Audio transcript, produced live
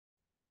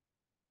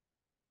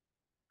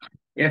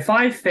If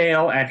I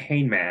fail at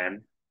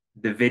Hangman,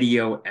 the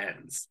video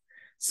ends.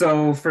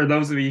 So for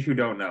those of you who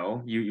don't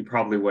know, you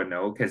probably would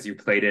know because you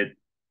played it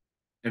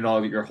in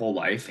all your whole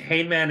life.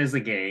 Hangman is a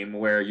game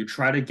where you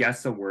try to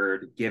guess a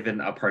word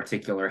given a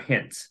particular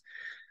hint.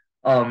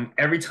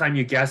 Every time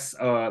you guess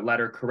a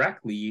letter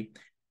correctly,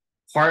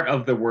 part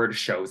of the word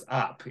shows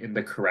up in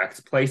the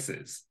correct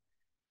places.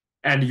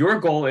 And your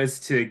goal is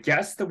to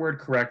guess the word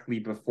correctly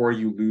before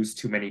you lose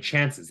too many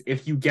chances.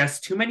 If you guess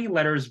too many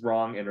letters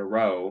wrong in a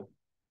row,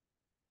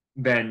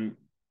 then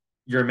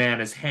your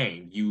man is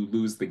hanged. You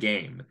lose the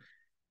game.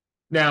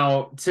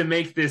 Now, to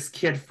make this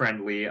kid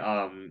friendly,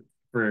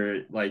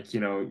 for like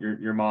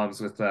your moms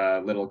with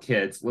little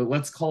kids,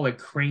 let's call it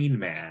Crane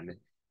Man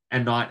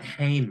and not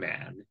Hane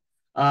Man.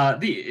 Yeah,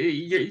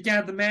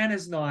 the man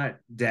is not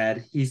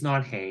dead. He's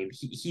not hanged.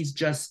 He's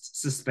just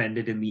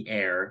suspended in the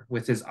air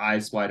with his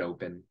eyes wide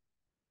open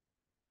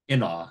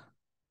in awe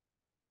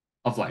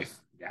of life.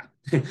 Yeah,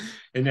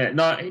 and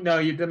not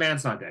no, the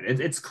man's not dead.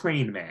 It's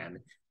Crane Man.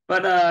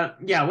 But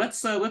yeah,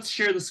 let's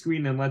share the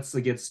screen and let's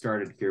get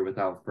started here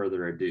without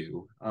further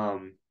ado.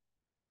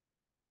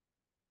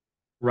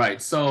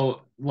 Right.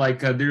 So like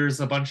there's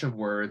a bunch of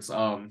words.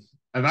 I've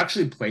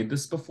actually played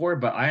this before,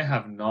 but I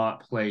have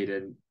not played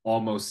in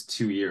almost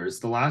 2 years.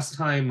 The last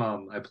time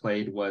I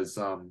played was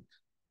Friday,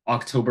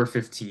 October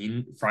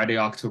 15,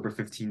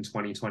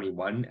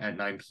 2021 at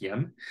 9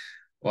 p.m.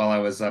 while I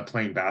was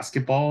playing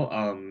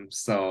basketball.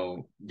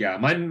 So yeah,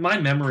 my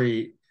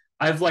memory,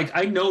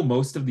 I know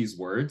most of these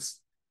words,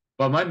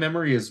 but my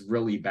memory is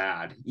really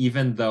bad.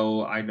 Even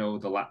though I know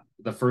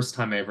the first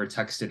time I ever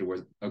texted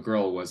was a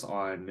girl was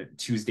on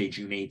Tuesday,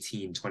 June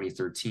 18,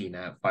 2013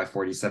 at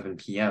 5:47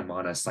 p.m.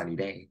 on a sunny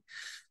day.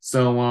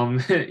 So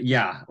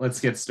yeah, let's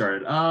get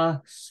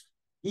started.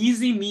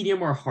 Easy,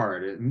 medium, or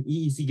hard?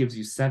 Easy gives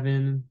you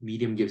 7,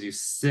 medium gives you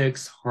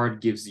 6,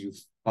 hard gives you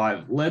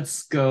 5.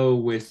 Let's go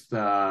with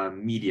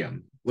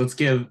medium.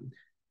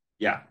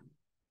 Yeah.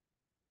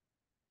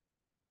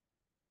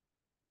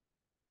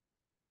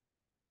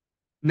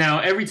 Now,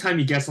 every time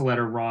you guess a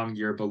letter wrong,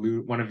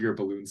 one of your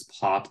balloons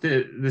pop.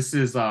 This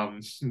is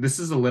a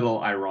little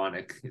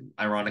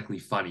ironically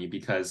funny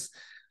because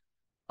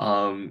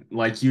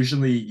like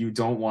usually you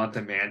don't want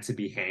the man to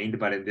be hanged,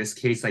 but in this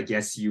case, I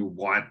guess you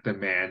want the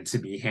man to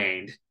be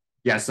hanged.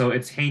 Yeah, so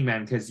it's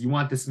hangman because you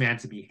want this man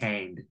to be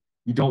hanged.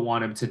 You don't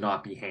want him to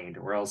not be hanged,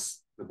 or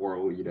else the boar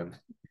will eat him.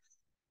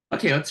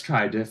 Okay, let's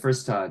try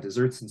first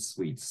desserts and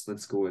sweets.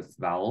 Let's go with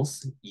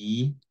vowels.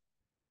 E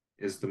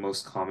is the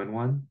most common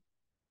one.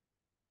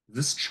 Is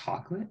this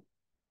chocolate?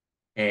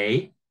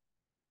 A,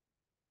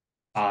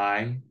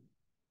 I,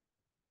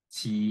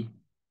 T.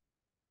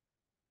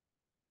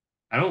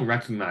 I don't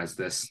recognize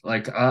this.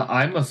 Like,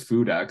 I'm a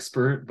food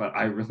expert, but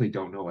I really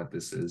don't know what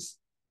this is.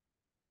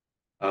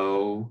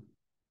 O.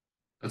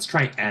 Let's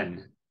try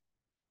N.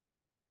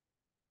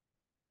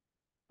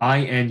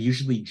 I-N,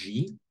 usually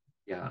G.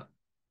 Yeah,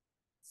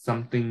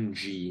 something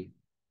G.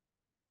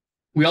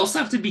 We also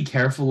have to be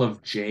careful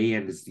of J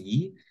and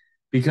Z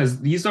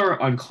because these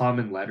are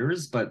uncommon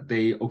letters, but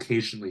they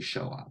occasionally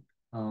show up.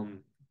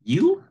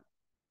 U?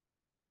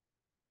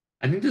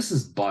 I think this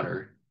is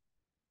butter.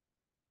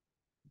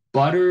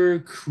 Butter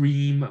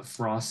cream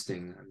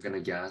frosting, I'm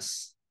gonna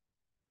guess.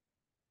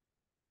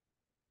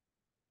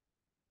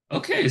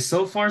 Okay,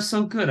 so far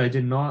so good. I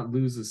did not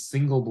lose a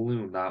single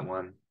balloon that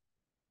one.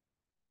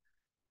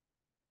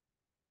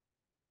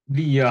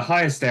 The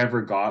highest I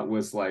ever got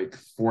was like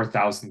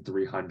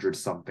 4,300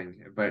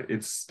 something, but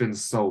it's been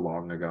so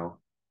long ago.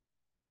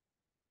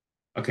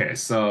 Okay,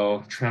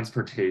 so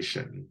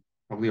transportation,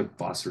 probably a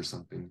bus or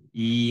something.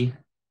 E-A-I-T-N.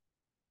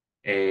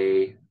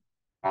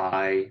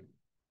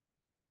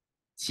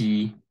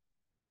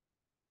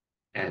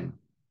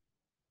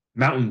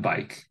 Mountain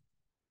bike.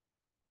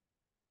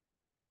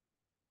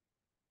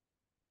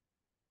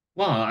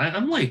 Well,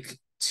 I'm like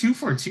 2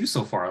 for 2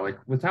 so far, like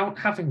without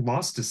having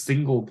lost a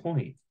single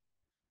point.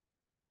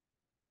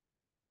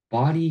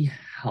 Body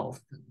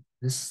health.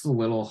 This is a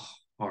little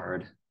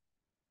hard.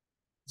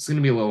 It's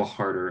gonna be a little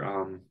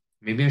harder.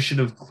 Maybe I should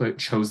have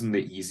chosen the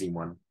easy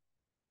one.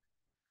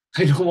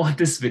 I don't want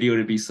this video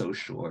to be so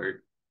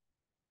short.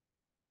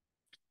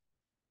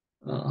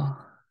 Uh,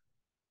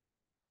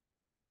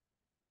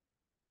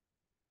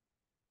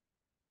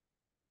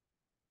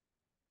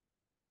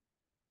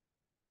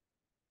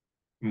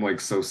 I'm like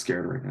so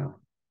scared right now.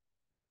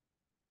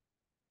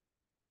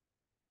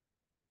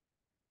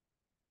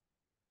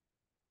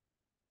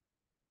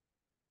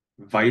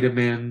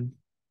 Vitamin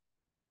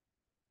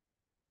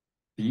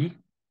B.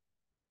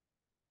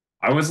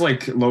 I was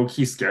like low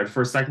key scared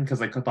for a second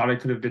because I thought it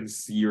could have been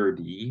C or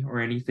D or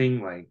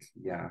anything. Like,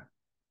 yeah.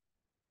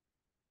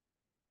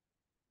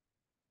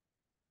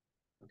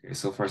 Okay,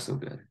 so far so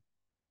good.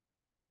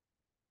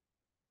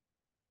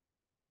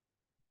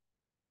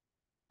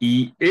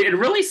 E. It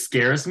really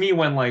scares me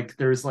when like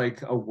there's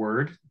like a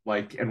word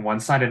like in one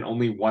side and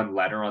only one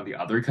letter on the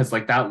other because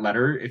like that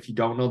letter, if you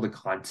don't know the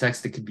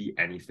context, it could be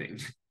anything.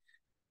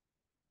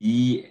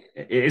 E,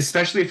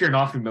 especially if you're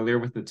not familiar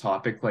with the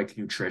topic like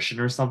nutrition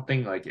or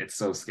something, like it's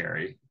so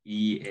scary.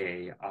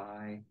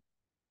 EAITO.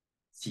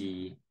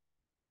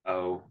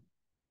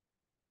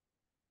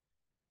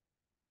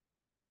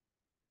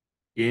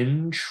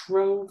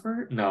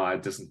 Introvert? No,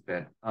 it doesn't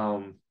fit.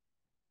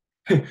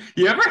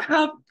 You ever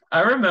have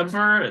I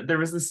remember there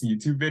was this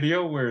YouTube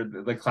video where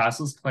the class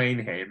was playing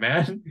Hey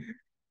Man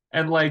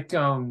and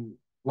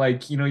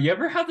you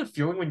ever have the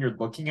feeling when you're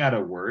looking at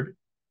a word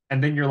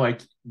and then you're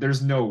like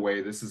there's no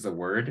way this is a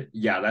word?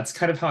 Yeah, that's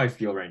kind of how I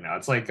feel right now.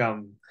 It's like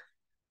for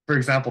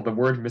example, the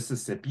word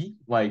Mississippi,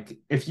 like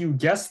if you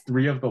guess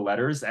three of the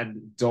letters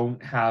and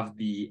don't have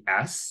the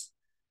S,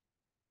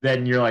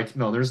 then you're like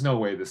no, there's no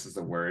way this is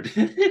a word.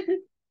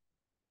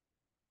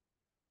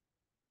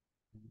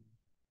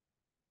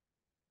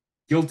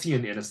 Guilty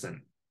and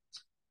innocent.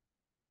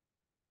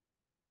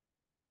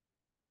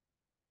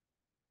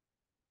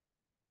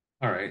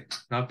 All right,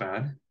 not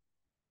bad.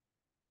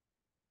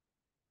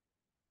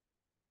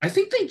 I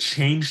think they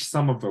changed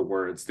some of the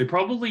words. They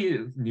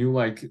probably knew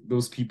like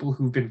those people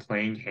who've been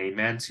playing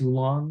Hangman too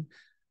long.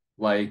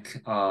 They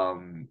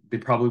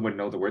probably wouldn't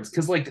know the words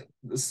because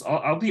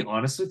I'll be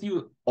honest with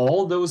you,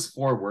 all those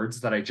four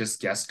words that I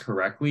just guessed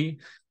correctly,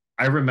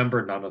 I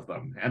remember none of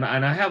them, and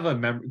I have a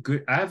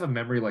I have a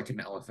memory like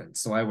an elephant,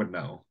 so I would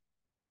know.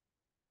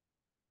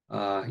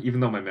 Even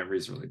though my memory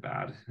is really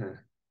bad.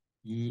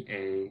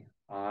 EAITR.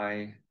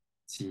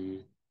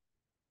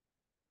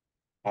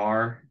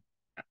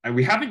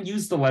 We haven't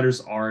used the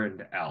letters R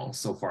and L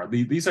so far.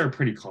 These are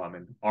pretty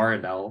common. R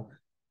and L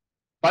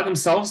by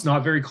themselves,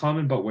 not very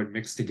common, but when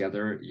mixed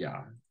together,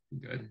 yeah,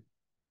 good.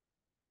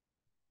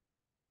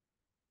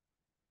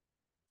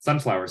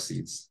 Sunflower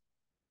seeds.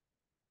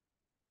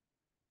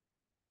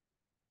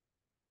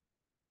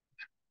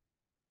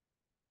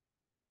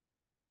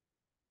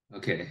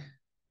 Okay,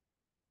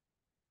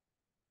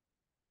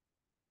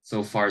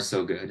 so far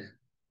so good.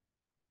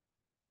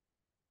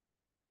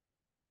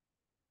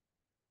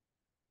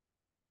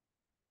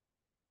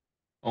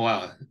 Oh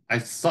wow,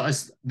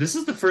 this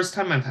is the first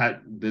time I've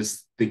had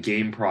the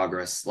game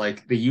progress.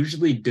 Like they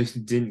usually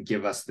didn't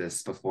give us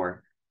this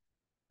before.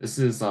 This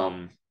is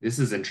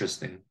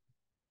interesting.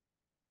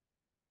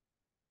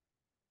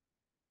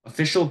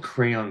 Official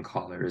crayon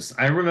colors.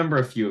 I remember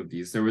a few of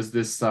these. There was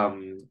this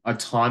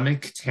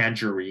atomic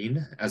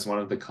tangerine as one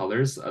of the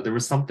colors. There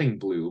was something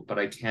blue, but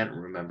I can't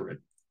remember it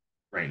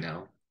right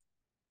now.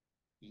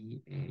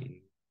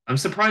 EA. I'm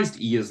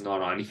surprised E is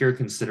not on here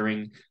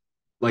considering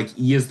like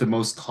E is the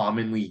most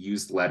commonly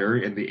used letter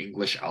in the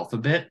English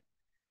alphabet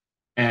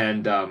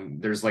and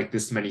there's like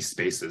this many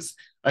spaces.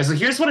 So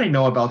here's what I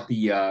know about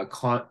the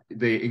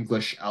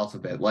English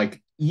alphabet.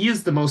 Like E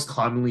is the most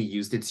commonly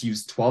used. It's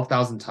used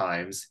 12,000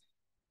 times.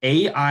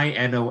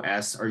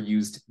 AINOS are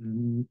used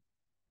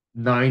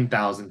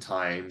 9,000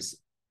 times,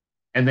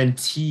 and then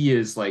T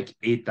is like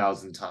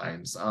 8,000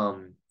 times.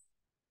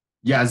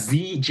 Yeah,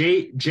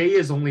 J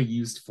is only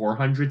used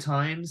 400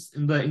 times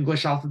in the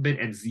English alphabet,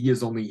 and Z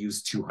is only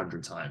used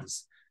 200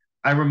 times.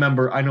 I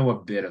know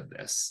a bit of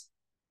this.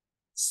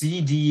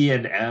 C, D,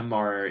 and M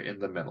are in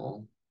the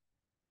middle.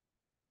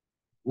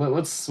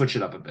 Let's switch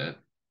it up a bit.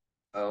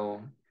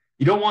 Oh,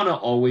 you don't want to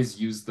always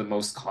use the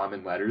most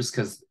common letters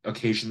because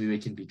occasionally they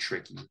can be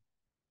tricky.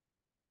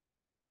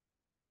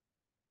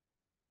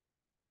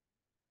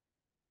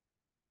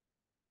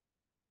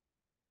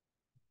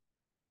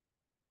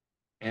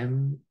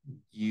 MUST.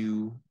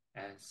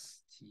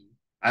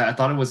 I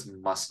thought it was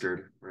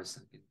mustard for a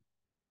second.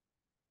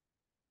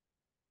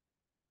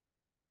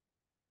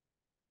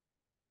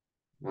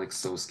 I'm like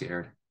so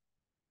scared.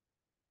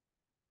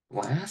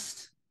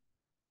 Blast?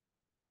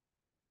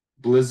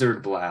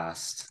 Blizzard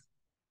blast.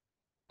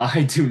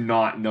 I do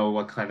not know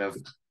what kind of.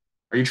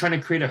 Are you trying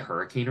to create a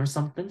hurricane or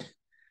something?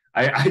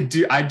 I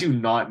do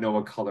not know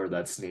a color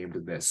that's named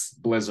this.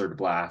 Blizzard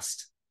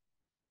blast.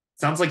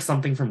 Sounds like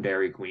something from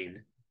Dairy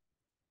Queen.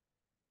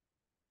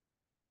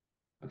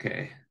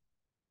 Okay.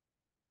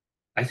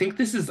 I think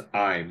this is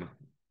I'm.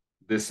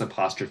 This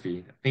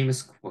apostrophe.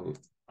 Famous quote.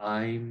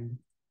 I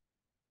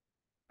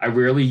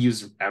rarely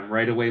use M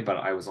right away, but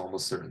I was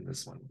almost certain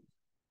this one.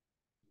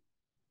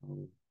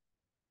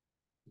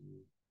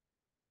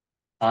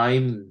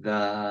 I'm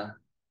the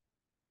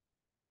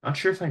not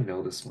sure if I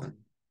know this one.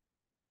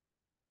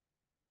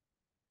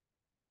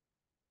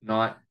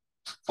 Not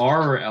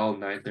R or L,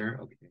 neither.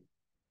 Okay.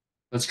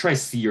 Let's try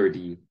C or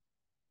D.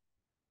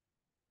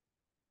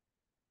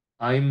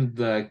 I'm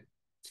the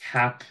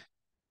cap.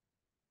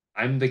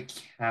 I'm the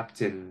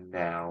captain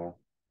now.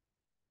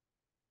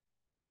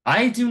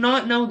 I do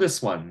not know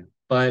this one,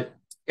 but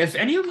if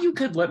any of you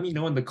could let me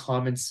know in the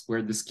comments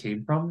where this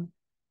came from,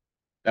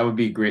 that would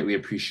be greatly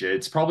appreciated.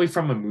 It's probably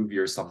from a movie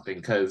or something,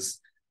 because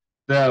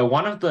the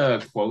one of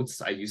the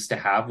quotes I used to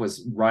have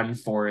was "Run,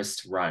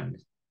 Forrest, run"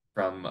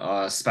 from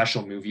a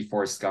special movie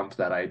Forrest Gump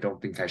that I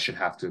don't think I should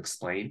have to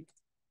explain.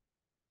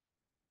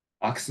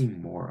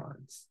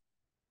 Oxymorons.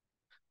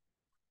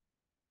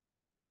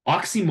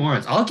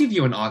 Oxymorons. I'll give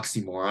you an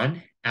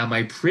oxymoron. Am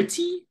I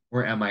pretty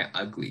or am I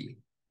ugly?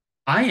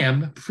 I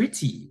am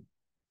pretty.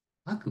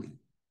 Ugly.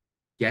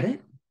 Get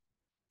it?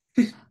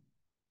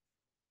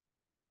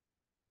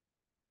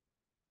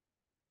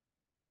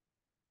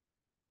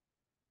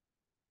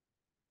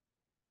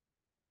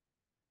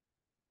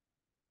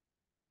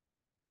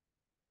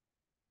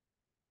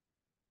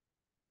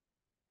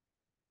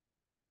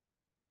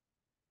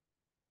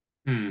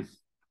 Hmm.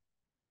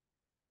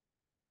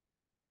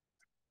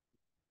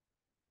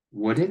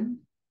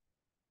 Wooden?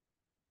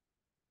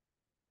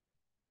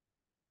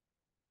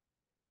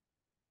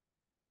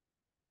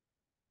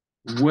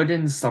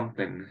 Wooden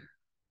something.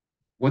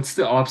 What's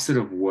the opposite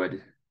of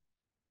wood?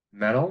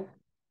 Metal?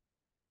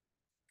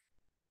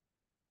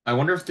 I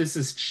wonder if this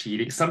is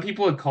cheating. Some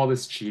people would call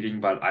this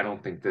cheating, but I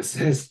don't think this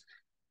is.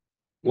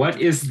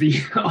 What is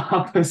the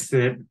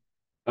opposite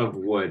of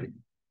wood?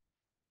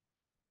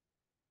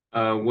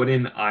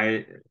 Wooden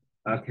I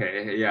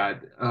okay, yeah.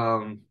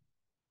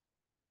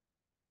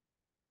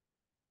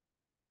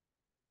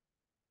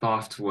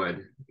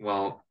 Softwood.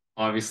 Well,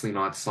 obviously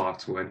not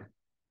softwood.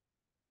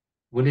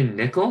 Wooden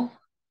nickel?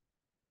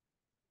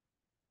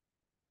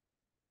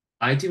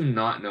 I do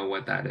not know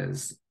what that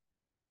is.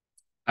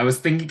 I was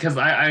thinking because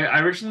I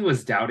originally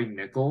was doubting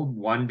nickel,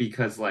 one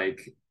because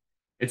like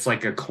it's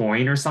like a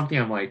coin or something.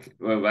 I'm like,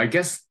 well, I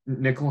guess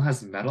nickel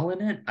has metal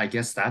in it. I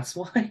guess that's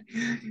why.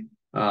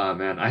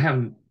 Man, I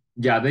haven't.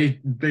 Yeah, they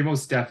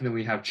most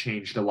definitely have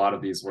changed a lot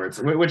of these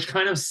words, which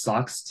kind of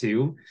sucks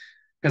too.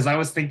 Because I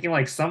was thinking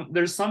like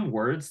there's some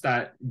words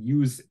that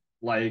use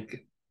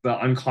like the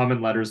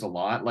uncommon letters a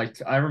lot.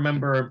 Like I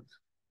remember,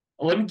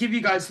 let me give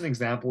you guys an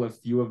example of a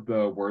few of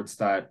the words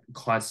that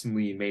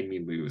constantly made me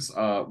lose.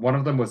 One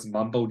of them was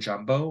mumbo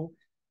jumbo,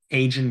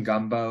 Cajun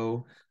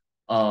gumbo,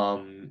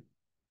 um,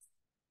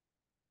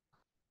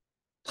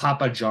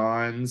 Papa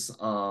John's,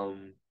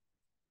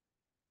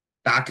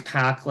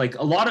 backpack. Like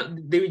a lot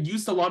of they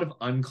used a lot of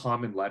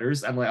uncommon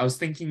letters, and like I was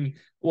thinking,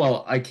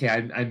 well, okay,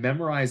 I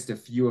memorized a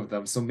few of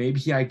them, so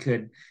maybe I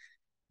could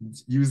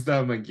use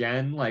them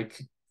again.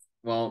 Like,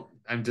 well,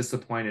 I'm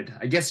disappointed.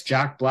 I guess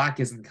Jack Black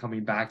isn't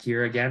coming back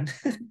here again.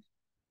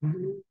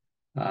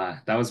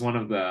 That was one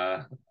of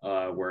the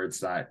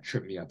words that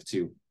tripped me up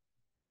too.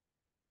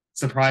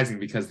 Surprising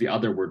because the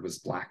other word was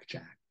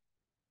blackjack.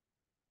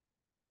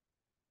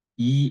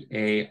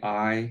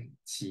 Aitrl.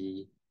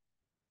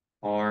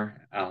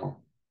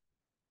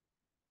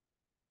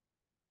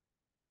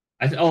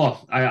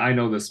 I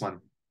know this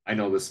one. I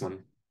know this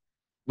one.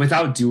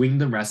 Without doing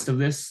the rest of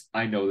this,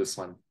 I know this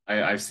one.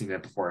 I've seen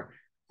it before.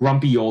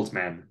 Grumpy old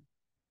man.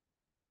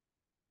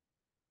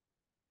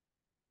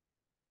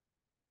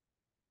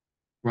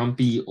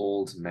 Grumpy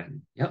old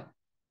men. Yep.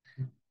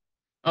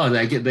 Oh,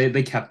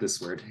 they kept this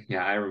word.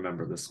 Yeah, I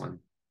remember this one.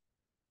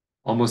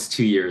 Almost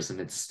 2 years and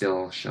it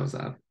still shows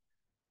up.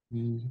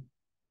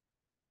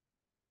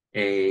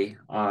 Aits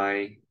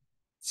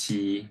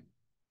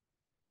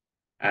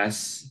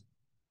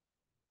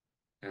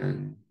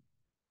and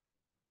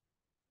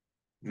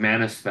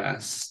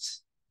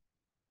manifest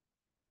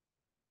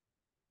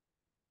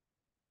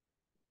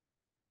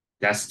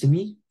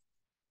destiny.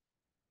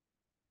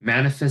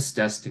 Manifest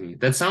destiny.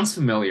 That sounds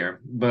familiar,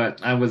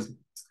 but I was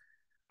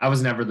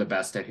never the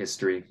best at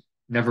history.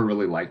 Never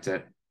really liked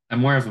it. I'm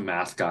more of a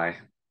math guy.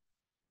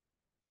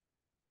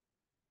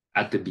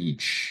 At the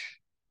beach.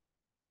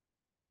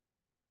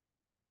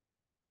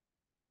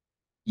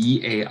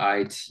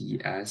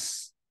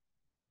 EAITS.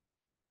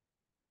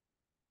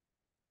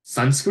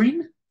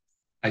 Sunscreen?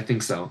 I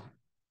think so.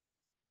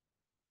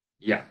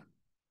 Yeah.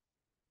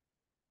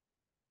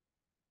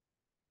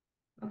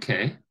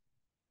 Okay.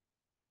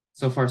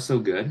 So far, so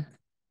good.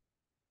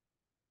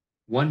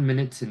 1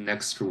 minute to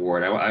next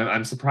reward.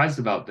 I'm surprised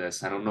about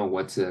this. I don't know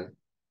what to.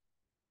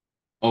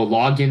 Oh,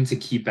 log in to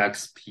keep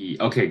XP.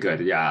 Okay,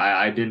 good. Yeah,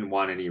 I didn't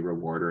want any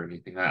reward or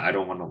anything. I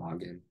don't want to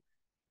log in.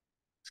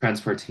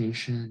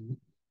 Transportation.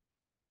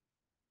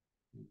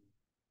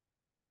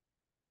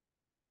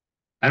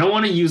 I don't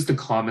want to use the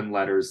common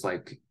letters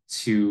like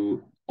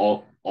to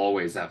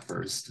always at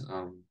first.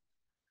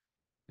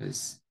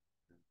 Is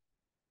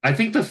I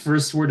think the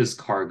first word is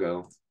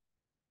cargo.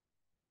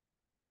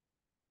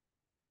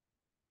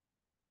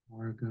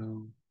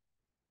 Cargo.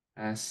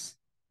 S.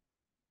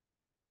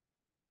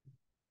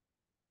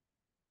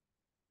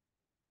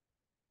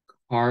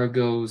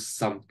 Cargo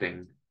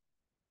something.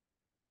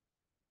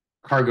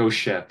 Cargo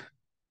ship.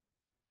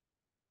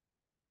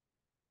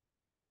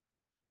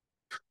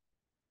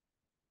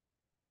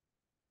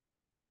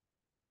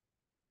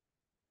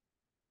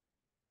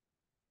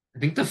 I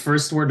think the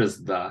first word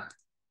is the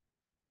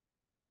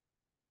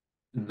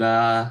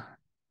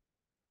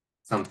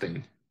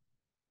something.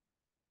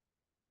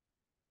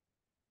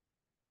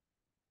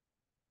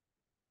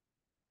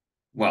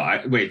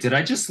 Well, wait, did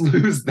I just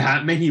lose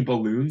that many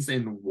balloons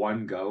in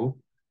one go?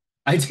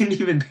 I didn't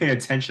even pay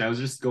attention. I was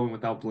just going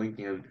without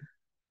blinking.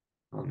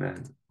 Oh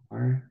man.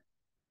 Ar-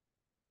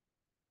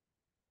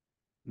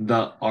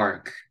 The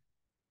arc.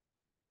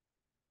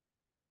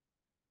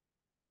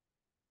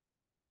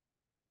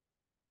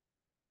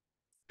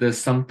 The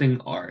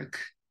something arc.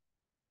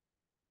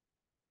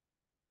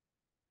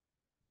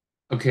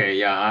 Okay,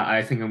 yeah,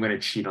 I think I'm gonna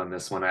cheat on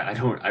this one. I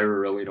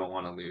really don't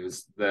want to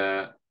lose.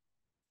 The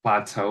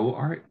plateau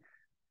arc,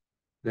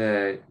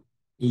 the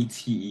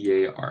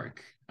ETEA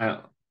arc.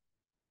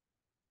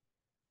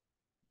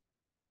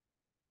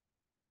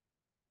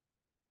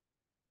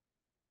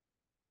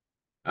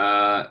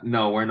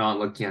 No, we're not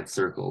looking at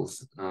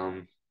circles.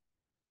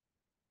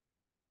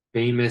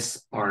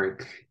 Famous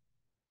arc.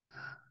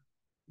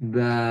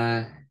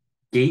 The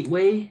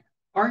Gateway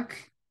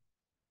arc?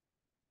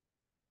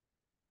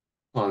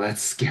 Oh, that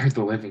scared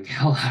the living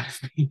hell out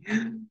of me.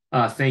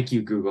 Thank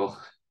you, Google.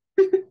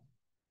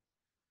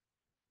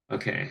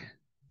 Okay,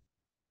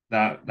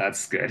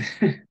 that's good.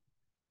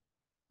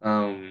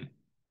 Um,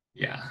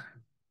 yeah.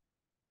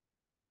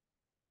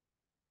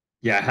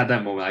 Yeah, I had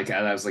that moment. Like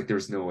I was like,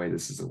 there's no way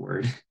this is a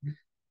word.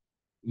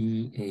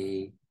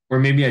 EA. Or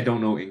maybe I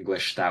don't know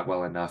English that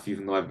well enough,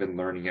 even though I've been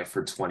learning it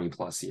for 20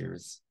 plus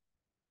years.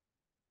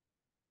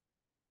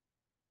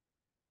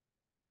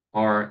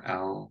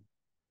 RL.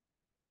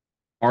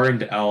 R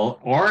and L.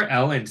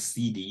 RL and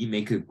CD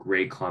make a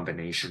great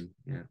combination.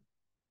 Yeah.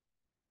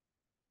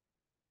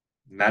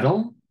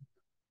 Metal?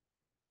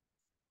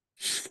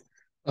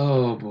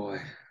 Oh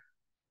boy.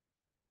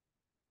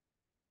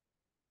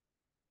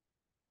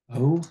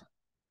 Oh,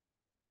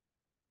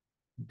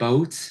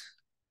 boat?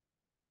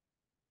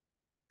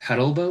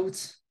 Pedal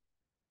boat?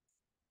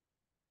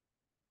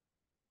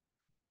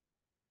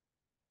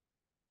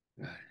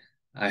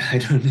 I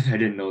don't I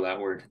didn't know that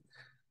word.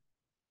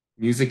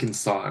 Music and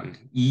song.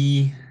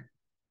 EAINTSOR.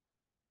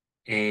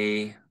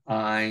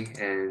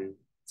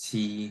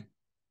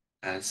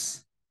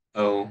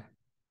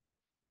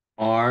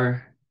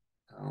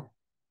 Oh.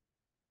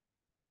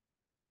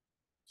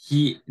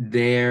 He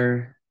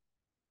there.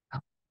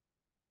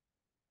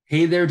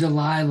 Hey there,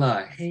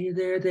 Delilah. Hey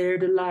there,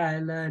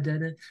 Delilah. Da,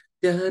 da,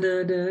 da,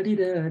 da, da, dee,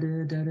 da,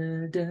 da, da,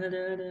 da, da,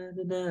 da, da,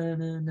 da,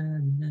 da, da,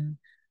 da.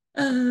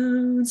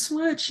 Oh, it's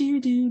what you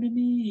do to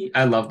me.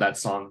 I love that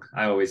song.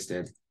 I always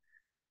did.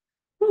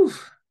 Whew.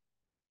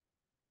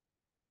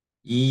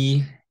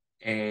 E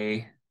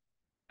A.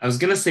 I was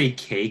gonna say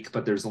cake,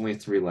 but there's only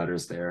three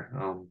letters there.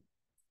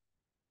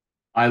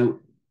 I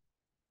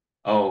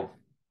oh,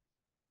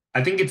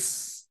 I think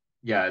it's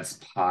yeah, it's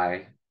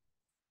pie.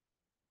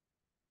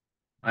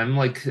 I'm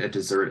like a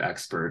dessert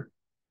expert.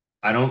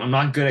 I'm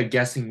not good at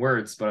guessing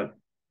words, but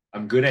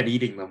I'm good at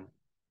eating them.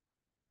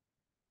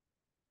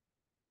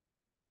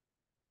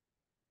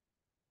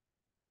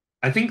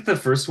 I think the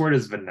first word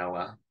is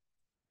vanilla.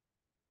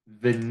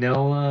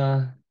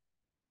 Vanilla.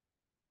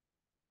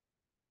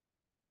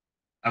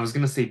 I was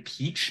gonna say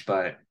peach,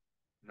 but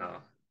no.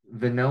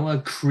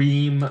 Vanilla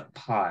cream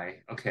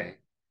pie. Okay.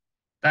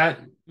 That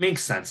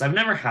makes sense. I've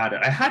never had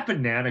it. I had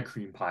banana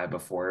cream pie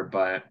before,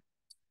 but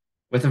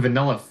with a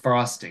vanilla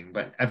frosting,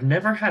 but I've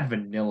never had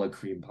vanilla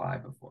cream pie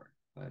before.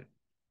 But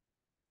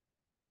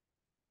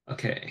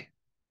okay.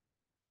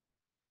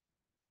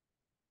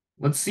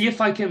 Let's see if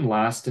I can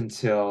last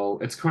until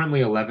it's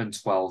currently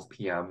 11:12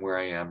 p.m. where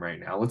I am right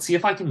now. Let's see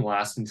if I can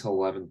last until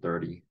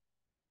 11:30.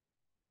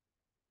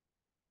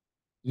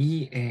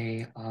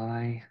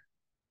 EAI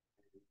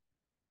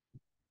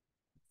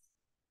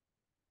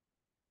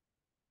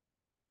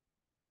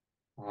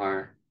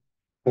R.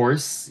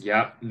 Horse.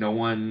 Yep. No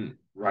one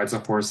rides a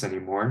horse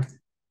anymore.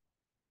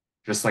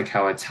 Just like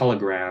how a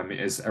telegram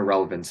is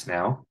irrelevant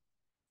now.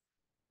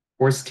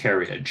 Horse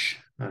carriage.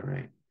 All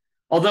right.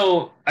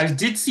 Although I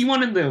did see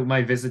one in the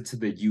my visit to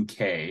the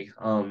UK.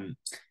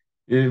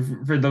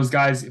 For those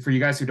guys, for you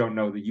guys who don't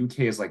know, the UK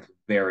is like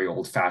very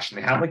old fashioned.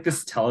 They have like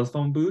this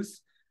telephone booth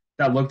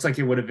that looked like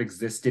it would have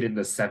existed in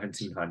the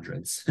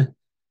 1700s.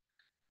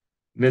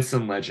 Myths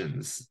and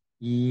legends.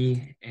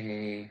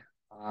 EAINTSOR.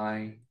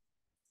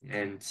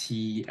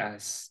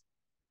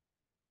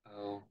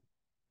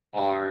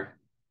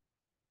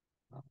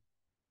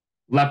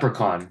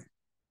 Leprechaun.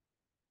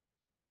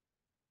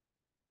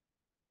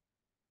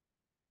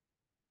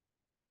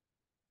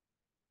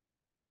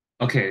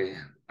 Okay.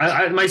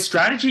 My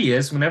strategy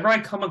is whenever I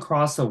come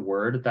across a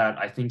word that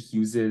I think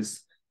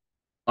uses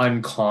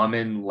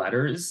uncommon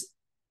letters,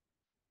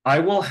 I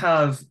will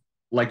have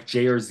like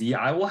J or Z,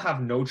 I will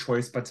have no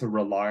choice but to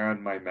rely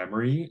on my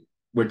memory,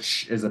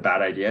 which is a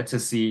bad idea, to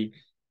see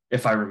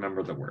if I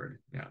remember the word.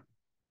 Yeah.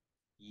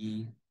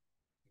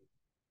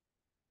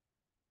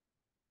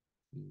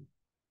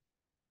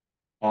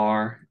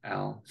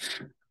 ERL.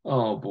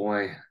 Oh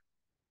boy.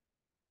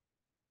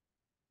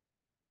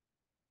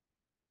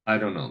 I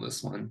don't know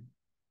this one.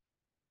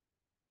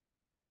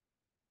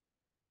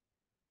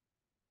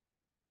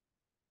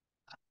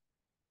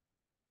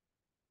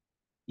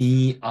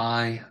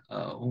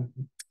 EIO.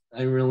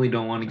 I really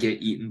don't want to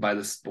get eaten by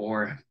the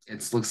spore.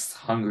 It looks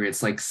hungry.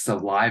 It's like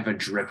saliva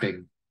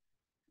dripping.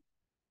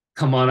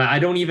 Come on, I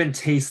don't even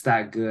taste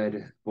that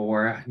good,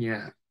 or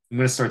yeah, I'm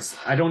gonna start.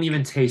 I don't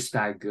even taste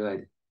that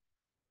good.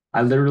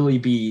 I literally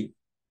be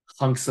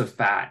hunks of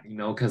fat,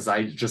 because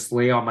I just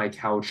lay on my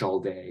couch all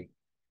day.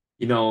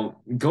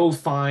 Go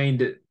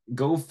find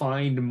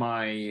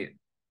my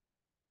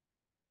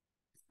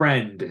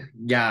friend.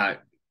 Yeah,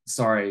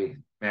 sorry.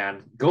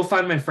 Man, go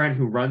find my friend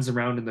who runs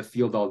around in the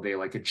field all day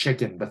like a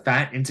chicken. The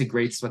fat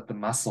integrates with the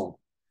muscle.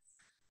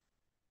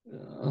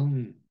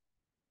 Um,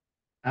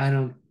 I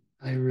don't,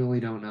 I really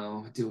don't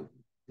know.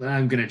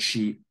 I'm gonna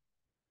cheat.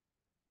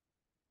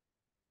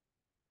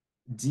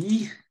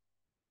 D,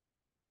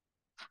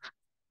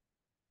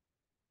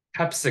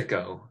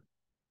 PepsiCo.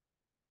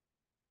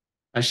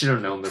 I should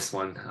have known this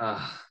one.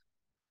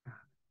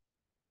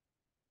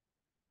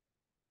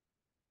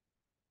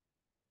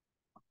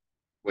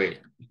 Wait,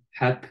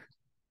 Pep.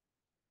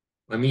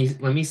 Let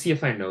me see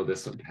if I know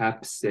this one.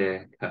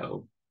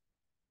 PepsiCo.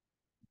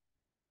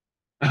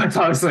 I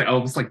thought it was like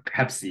almost like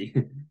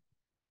Pepsi.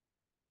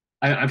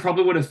 I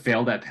probably would have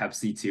failed at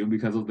Pepsi too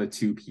because of the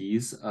two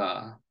P's.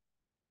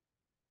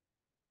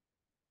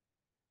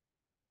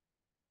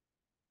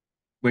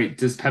 Wait,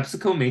 does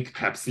PepsiCo make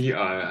Pepsi?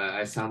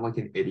 I sound like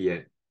an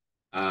idiot.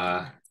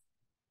 Uh,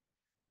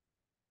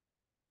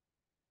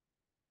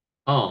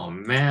 oh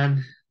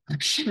man, I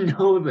should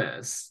know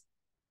this.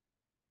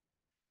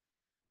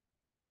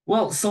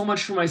 Well, so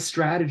much for my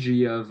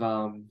strategy of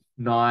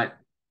not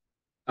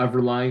of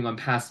relying on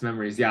past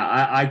memories.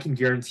 Yeah, I can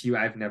guarantee you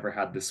I've never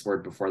had this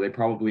word before. They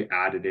probably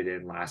added it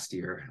in last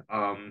year.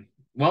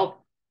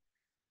 Well,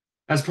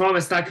 as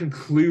promised, that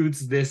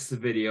concludes this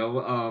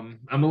video.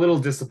 I'm a little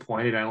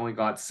disappointed. I only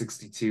got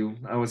 62.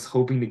 I was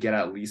hoping to get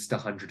at least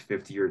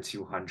 150 or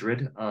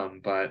 200.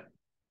 But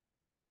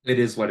it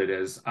is what it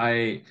is.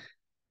 I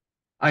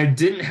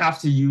didn't have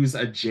to use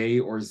a J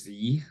or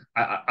Z.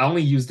 I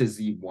only used a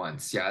Z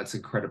once. Yeah, it's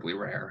incredibly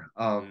rare.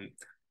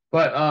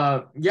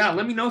 But yeah,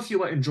 let me know if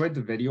you enjoyed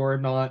the video or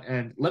not,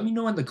 and let me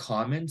know in the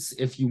comments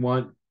if you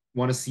want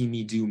to see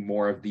me do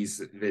more of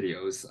these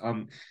videos.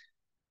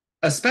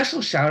 A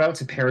special shout out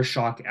to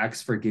Parashock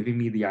X for giving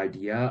me the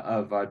idea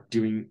of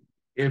doing.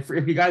 If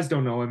you guys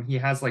don't know him, he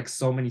has like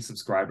so many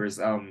subscribers.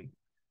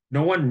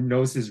 No one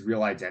knows his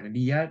real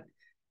identity yet,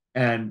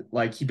 and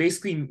like he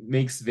basically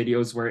makes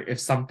videos where if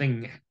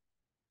something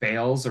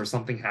fails or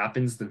something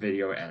happens, the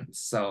video ends.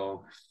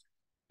 So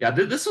yeah,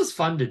 this was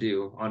fun to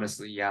do,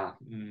 honestly. Yeah.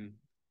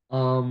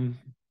 Um,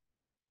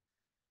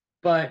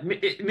 but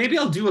maybe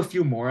I'll do a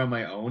few more on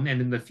my own, and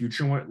in the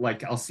future,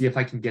 like I'll see if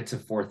I can get to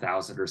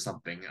 4,000 or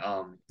something.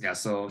 Yeah.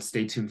 So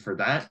stay tuned for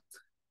that.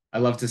 I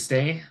love to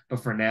stay,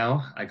 but for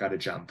now, I gotta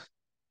jump.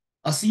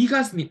 I'll see you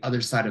guys on the other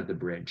side of the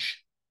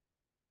bridge.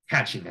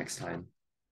 Catch you next time.